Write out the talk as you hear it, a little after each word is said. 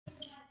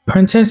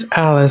Princess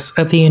Alice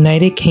of the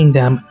United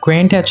Kingdom,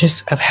 Grand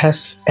Duchess of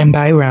Hesse and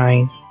by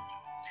Rhine.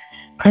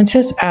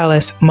 Princess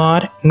Alice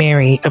Maud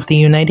Mary of the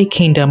United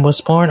Kingdom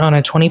was born on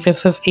the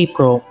 25th of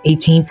April,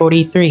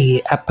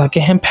 1843 at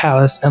Buckingham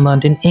Palace in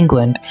London,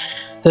 England,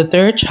 the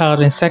third child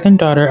and second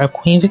daughter of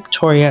Queen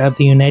Victoria of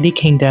the United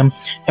Kingdom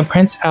and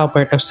Prince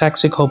Albert of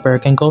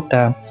Saxe-Coburg and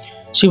Gotha.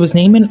 She was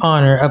named in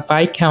honor of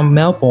Viscount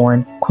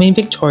Melbourne, Queen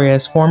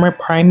Victoria's former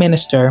Prime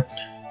Minister.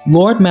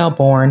 Lord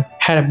Melbourne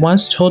had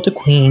once told the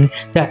Queen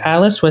that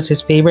Alice was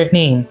his favorite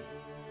name.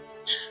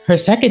 Her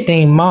second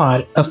name,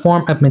 Maud, a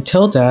form of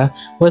Matilda,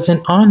 was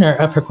in honor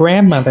of her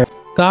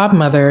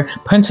godmother,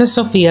 Princess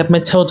Sophia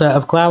Matilda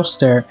of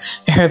Gloucester,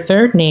 and her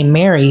third name,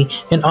 Mary,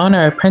 in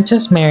honor of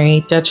Princess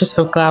Mary, Duchess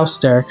of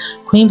Gloucester,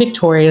 Queen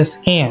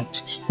Victoria's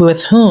aunt,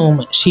 with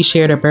whom she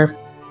shared a birthday.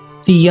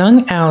 The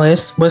young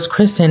Alice was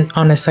christened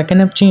on the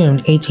 2nd of June,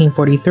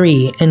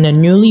 1843, in the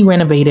newly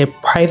renovated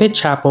private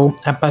chapel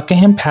at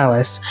Buckingham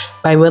Palace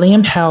by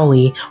William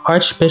Howley,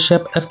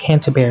 Archbishop of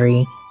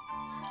Canterbury.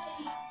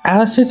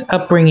 Alice's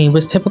upbringing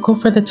was typical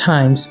for the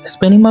times,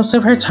 spending most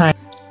of her time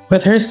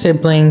with her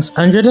siblings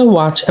under the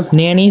watch of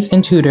nannies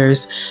and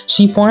tutors.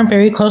 She formed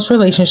very close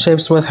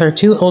relationships with her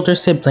two older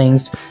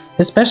siblings,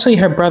 especially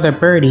her brother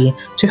Bertie,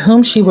 to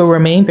whom she will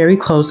remain very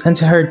close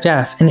until her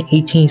death in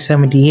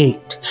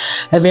 1878.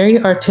 A very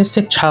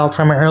artistic child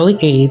from an early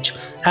age,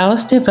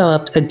 Alice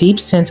developed a deep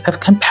sense of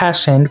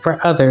compassion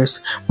for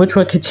others, which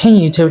would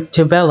continue to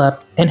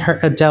develop in her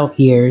adult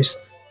years.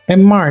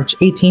 In March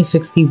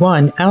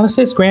 1861,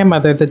 Alice's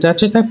grandmother, the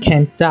Duchess of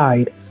Kent,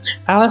 died.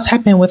 Alice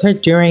had been with her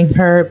during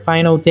her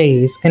final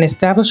days and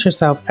established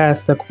herself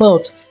as the,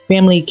 quote,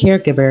 family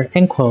caregiver,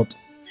 end quote.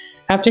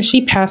 After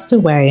she passed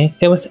away,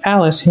 it was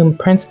Alice whom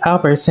Prince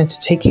Albert sent to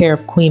take care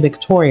of Queen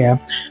Victoria,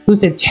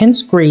 whose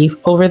intense grief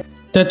over the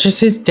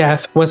Duchess's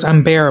death was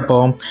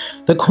unbearable.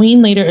 The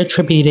Queen later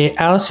attributed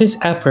Alice's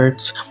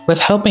efforts with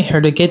helping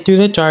her to get through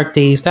the dark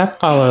days that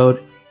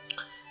followed.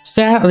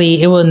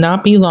 Sadly, it will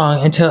not be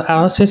long until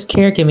Alice's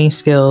caregiving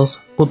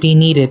skills will be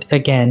needed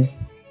again.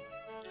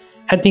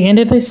 At the end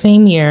of the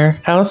same year,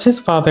 Alice's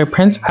father,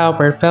 Prince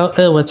Albert, fell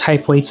ill with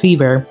typhoid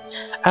fever.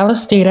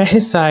 Alice stayed at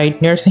his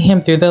side, nursing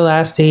him through the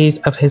last days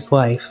of his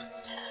life.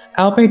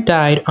 Albert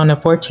died on the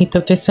 14th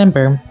of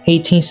December,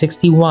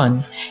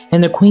 1861,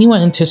 and the Queen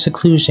went into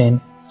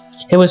seclusion.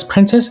 It was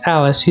Princess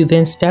Alice who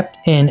then stepped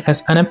in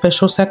as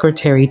unofficial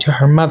secretary to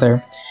her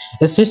mother,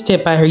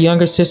 assisted by her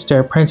younger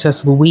sister,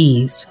 Princess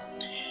Louise,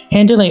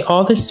 handling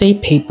all the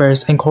state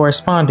papers and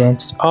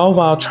correspondence, all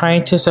while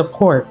trying to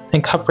support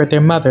and comfort their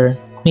mother,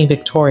 Queen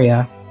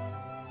Victoria.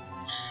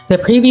 The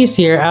previous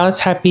year, Alice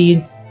had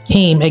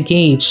became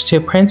engaged to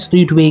Prince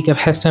Ludwig of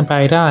Hessen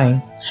by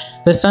Rhine,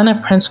 the son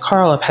of Prince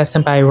Karl of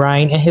Hessen by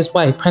Rhine and his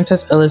wife,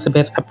 Princess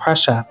Elizabeth of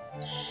Prussia.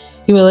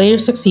 He would later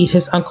succeed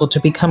his uncle to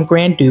become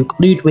Grand Duke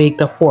Ludwig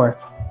IV.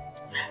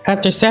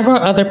 After several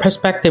other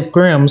prospective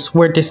grooms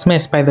were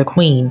dismissed by the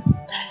Queen,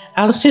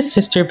 Alice's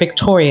sister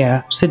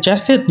Victoria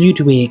suggested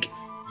Ludwig.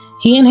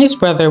 He and his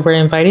brother were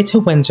invited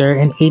to Windsor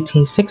in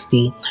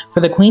 1860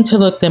 for the Queen to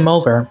look them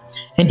over,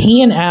 and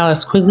he and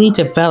Alice quickly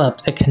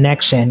developed a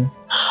connection.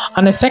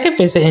 On a second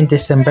visit in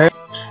December,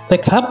 the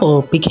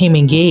couple became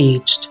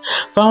engaged.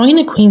 Following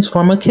the Queen's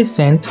formal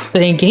consent,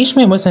 the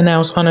engagement was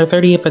announced on the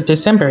 30th of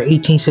December,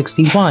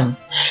 1861.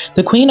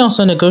 The Queen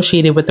also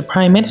negotiated with the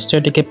Prime Minister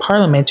to get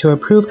Parliament to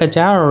approve a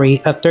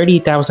dowry of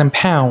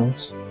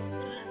 £30,000.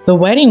 The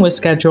wedding was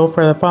scheduled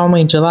for the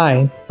following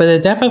July, but the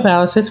death of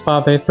Alice's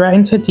father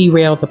threatened to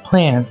derail the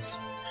plans.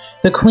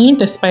 The Queen,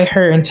 despite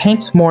her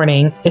intense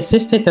mourning,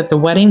 insisted that the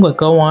wedding would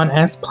go on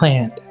as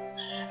planned,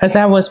 as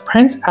that was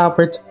Prince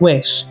Albert's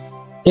wish.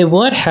 It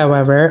would,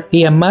 however,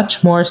 be a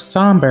much more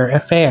somber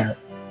affair.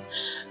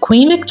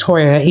 Queen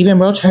Victoria even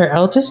wrote to her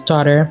eldest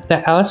daughter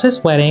that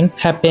Alice's wedding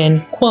had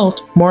been,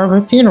 quote, more of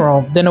a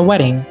funeral than a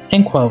wedding,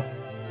 end quote.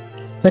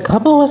 The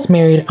couple was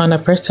married on the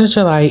 1st of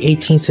July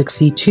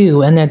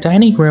 1862 in the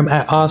dining room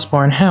at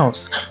Osborne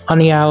House on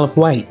the Isle of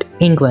Wight,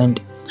 England,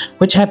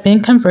 which had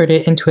been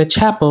converted into a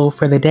chapel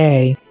for the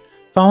day.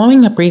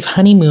 Following a brief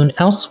honeymoon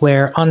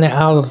elsewhere on the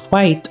Isle of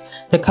Wight,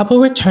 the couple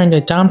returned to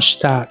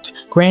Darmstadt,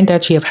 Grand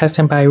Duchy of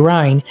Hessen by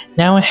Rhine,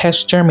 now in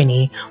Hesse,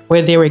 Germany,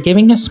 where they were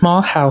giving a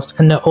small house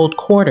in the Old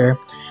Quarter.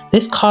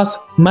 This caused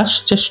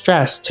much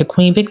distress to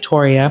Queen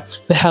Victoria,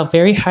 who held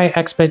very high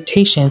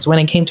expectations when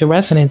it came to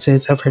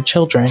residences of her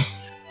children.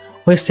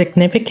 With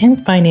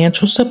significant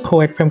financial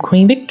support from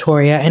Queen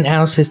Victoria and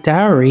Alice's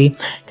dowry,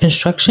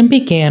 construction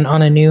began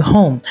on a new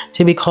home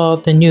to be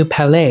called the New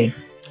Palais.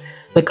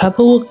 The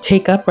couple will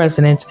take up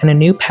residence in a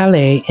new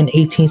palais in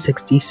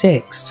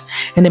 1866.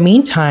 In the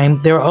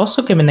meantime, they were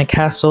also given a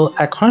castle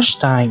at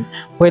Kronstein,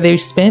 where they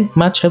spent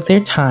much of their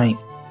time.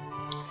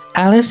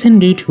 Alice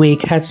and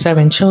Ludwig had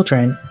 7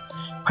 children: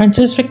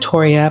 Princess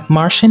Victoria,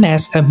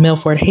 Marchioness of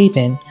Milford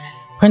Haven;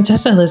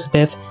 Princess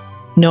Elizabeth,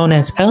 known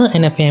as Ella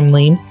in the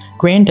family;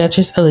 Grand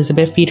Duchess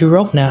Elizabeth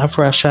Fedorovna of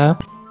Russia;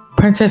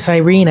 Princess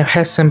Irene of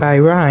Hessen by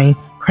Rhine;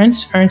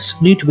 Prince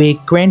Ernst Ludwig,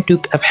 Grand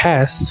Duke of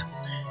Hesse;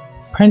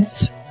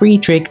 Prince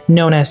Friedrich,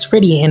 known as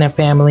Frittie in the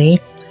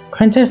family;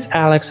 Princess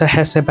Alex of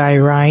Hesse by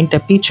Rhine, the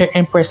future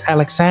Empress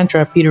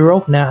Alexandra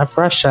Fedorovna of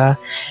Russia,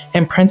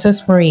 and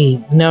Princess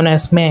Marie, known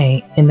as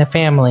May, in the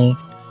family.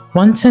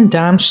 Once in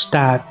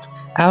Darmstadt,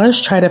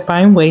 Alice tried to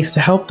find ways to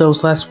help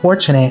those less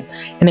fortunate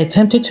and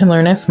attempted to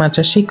learn as much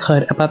as she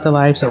could about the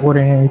lives of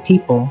ordinary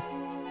people.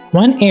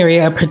 One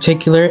area of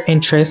particular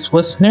interest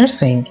was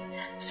nursing.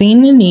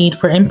 Seeing the need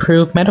for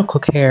improved medical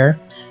care,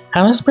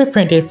 Alice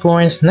befriended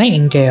Florence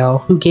Nightingale,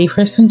 who gave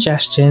her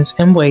suggestions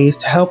and ways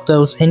to help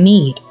those in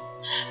need.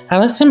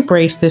 Alice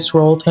embraced this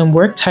role and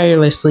worked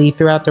tirelessly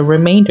throughout the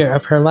remainder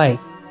of her life.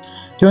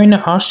 During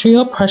the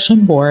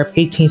Austro-Prussian War of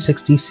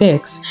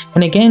 1866,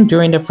 and again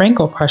during the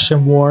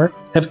Franco-Prussian War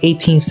of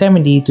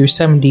 1870 through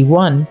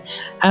 71,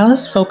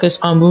 Alice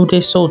focused on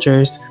wounded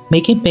soldiers,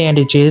 making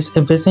bandages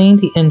and visiting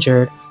the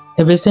injured,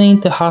 and visiting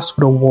the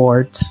hospital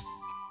wards.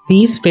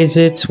 These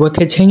visits would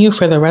continue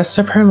for the rest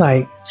of her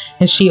life,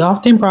 and she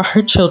often brought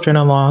her children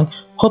along,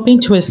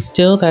 hoping to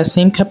instill that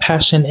same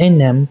compassion in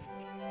them.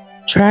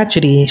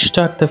 Tragedy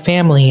struck the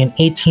family in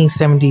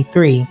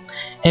 1873.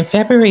 In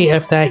February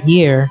of that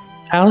year,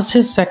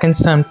 Alice's second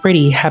son,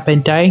 Frittie, had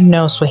been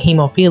diagnosed with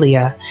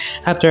hemophilia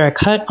after a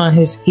cut on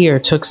his ear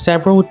took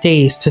several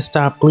days to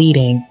stop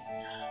bleeding.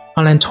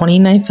 On the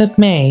 29th of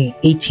May,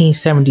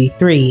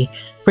 1873,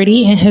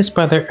 Frittie and his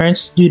brother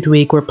Ernst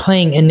Ludwig were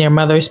playing in their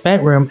mother's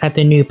bedroom at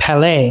the New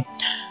Palais.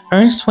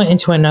 Ernst went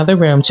into another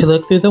room to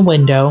look through the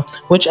window,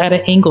 which at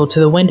an angle to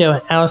the window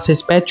in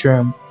Alice's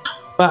bedroom.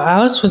 While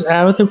Alice was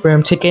out of the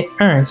room to get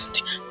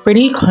Ernst,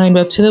 Frittie climbed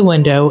up to the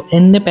window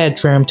in the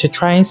bedroom to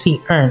try and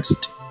see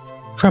Ernst.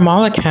 From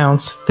all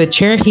accounts, the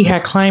chair he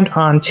had climbed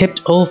on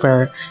tipped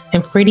over,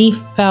 and Frittie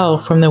fell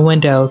from the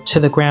window to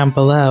the ground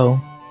below.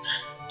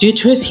 Due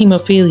to his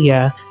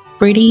hemophilia,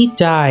 Frittie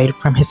died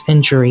from his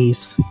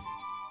injuries.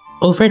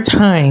 Over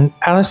time,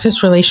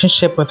 Alice's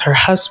relationship with her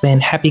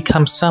husband had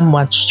become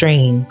somewhat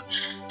strained.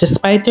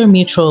 Despite their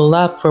mutual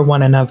love for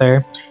one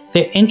another,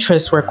 their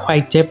interests were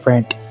quite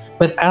different,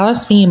 with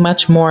Alice being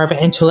much more of an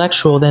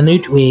intellectual than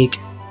Ludwig.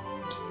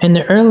 In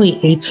the early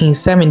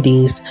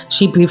 1870s,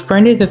 she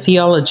befriended the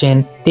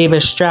theologian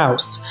David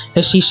Strauss,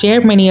 and she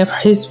shared many of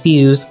his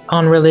views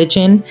on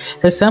religion,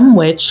 and some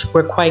which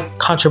were quite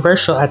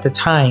controversial at the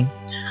time.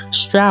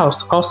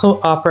 Strauss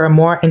also offered a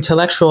more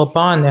intellectual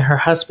bond than her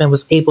husband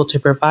was able to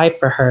provide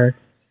for her.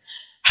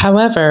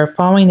 However,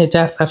 following the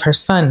death of her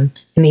son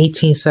in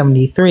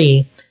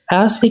 1873,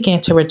 Alice began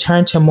to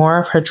return to more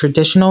of her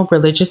traditional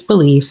religious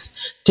beliefs,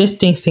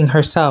 distancing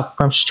herself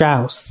from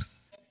Strauss.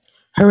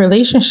 Her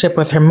relationship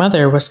with her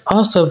mother was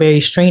also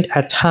very strained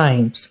at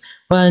times.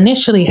 While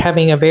initially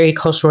having a very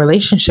close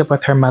relationship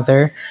with her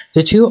mother,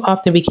 the two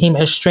often became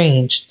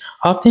estranged,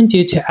 often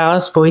due to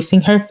Alice voicing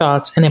her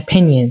thoughts and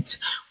opinions,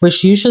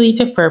 which usually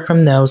differ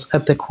from those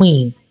of the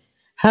Queen.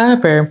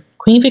 However,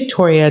 Queen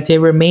Victoria did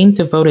remain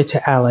devoted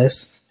to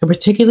Alice, and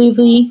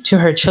particularly to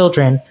her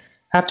children.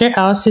 After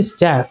Alice's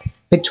death,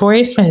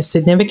 Victoria spent a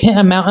significant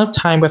amount of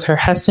time with her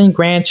Hessian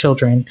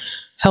grandchildren,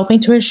 helping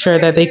to ensure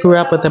that they grew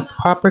up with the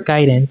proper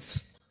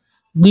guidance.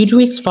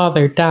 Ludwig's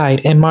father died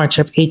in March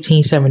of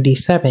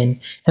 1877,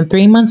 and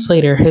 3 months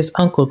later his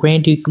uncle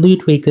Grand Duke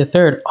Ludwig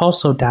III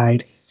also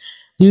died.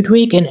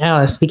 Ludwig and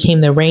Alice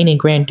became the reigning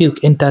Grand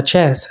Duke and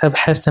Duchess of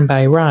Hesse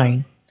by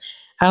Rhine.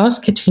 Alice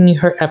continued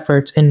her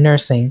efforts in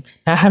nursing,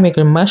 now having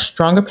a much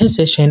stronger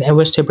position in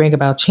which to bring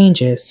about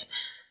changes.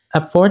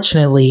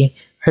 Unfortunately,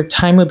 her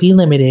time would be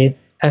limited,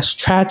 as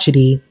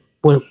tragedy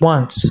would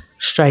once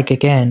strike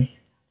again.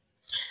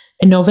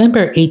 In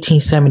November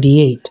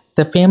 1878,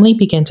 the family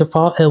began to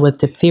fall ill with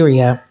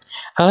diphtheria.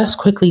 Alice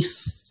quickly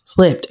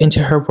slipped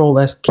into her role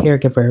as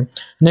caregiver,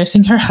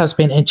 nursing her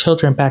husband and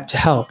children back to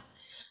health.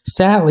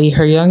 Sadly,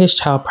 her youngest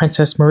child,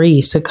 Princess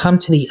Marie,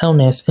 succumbed to the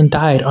illness and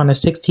died on the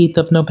 16th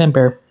of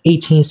November,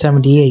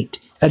 1878,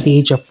 at the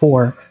age of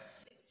 4.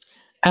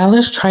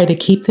 Alice tried to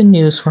keep the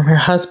news from her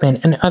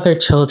husband and other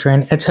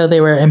children until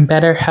they were in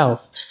better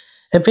health.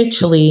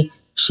 Eventually,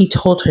 she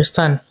told her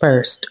son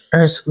first,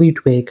 Ernst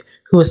Ludwig,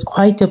 who was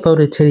quite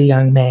devoted to the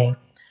young man.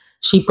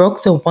 She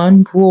broke the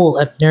one rule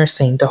of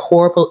nursing the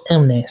horrible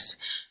illness.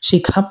 She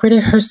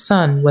comforted her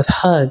son with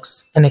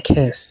hugs and a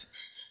kiss.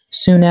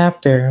 Soon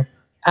after,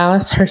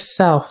 Alice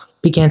herself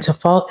began to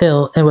fall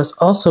ill and was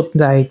also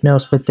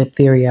diagnosed with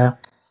diphtheria.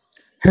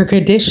 Her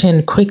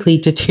condition quickly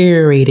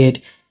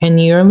deteriorated. In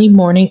the early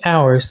morning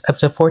hours of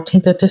the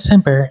 14th of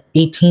December,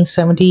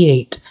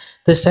 1878,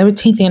 the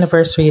 17th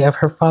anniversary of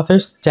her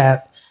father's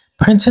death,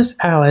 Princess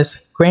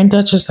Alice, Grand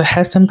Duchess of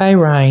Hesse by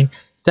Rhine,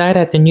 died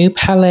at the New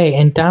Palais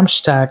in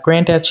Darmstadt,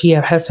 Grand Duchy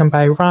of Hesse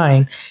by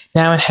Rhine,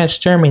 now in Hesse,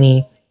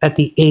 Germany, at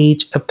the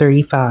age of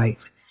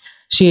 35.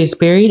 She is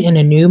buried in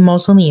a new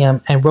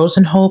mausoleum at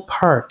Rosenholz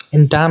Park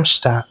in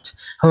Darmstadt,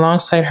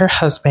 alongside her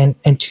husband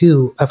and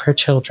 2 of her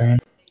children.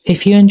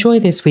 If you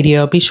enjoyed this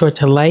video, be sure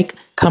to like,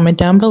 comment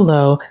down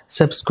below,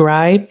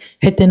 subscribe,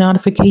 hit the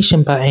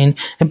notification button,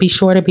 and be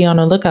sure to be on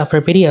the lookout for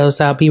videos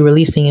I'll be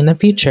releasing in the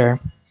future.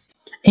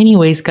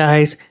 Anyways,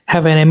 guys,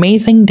 have an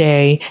amazing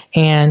day,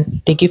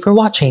 and thank you for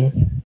watching.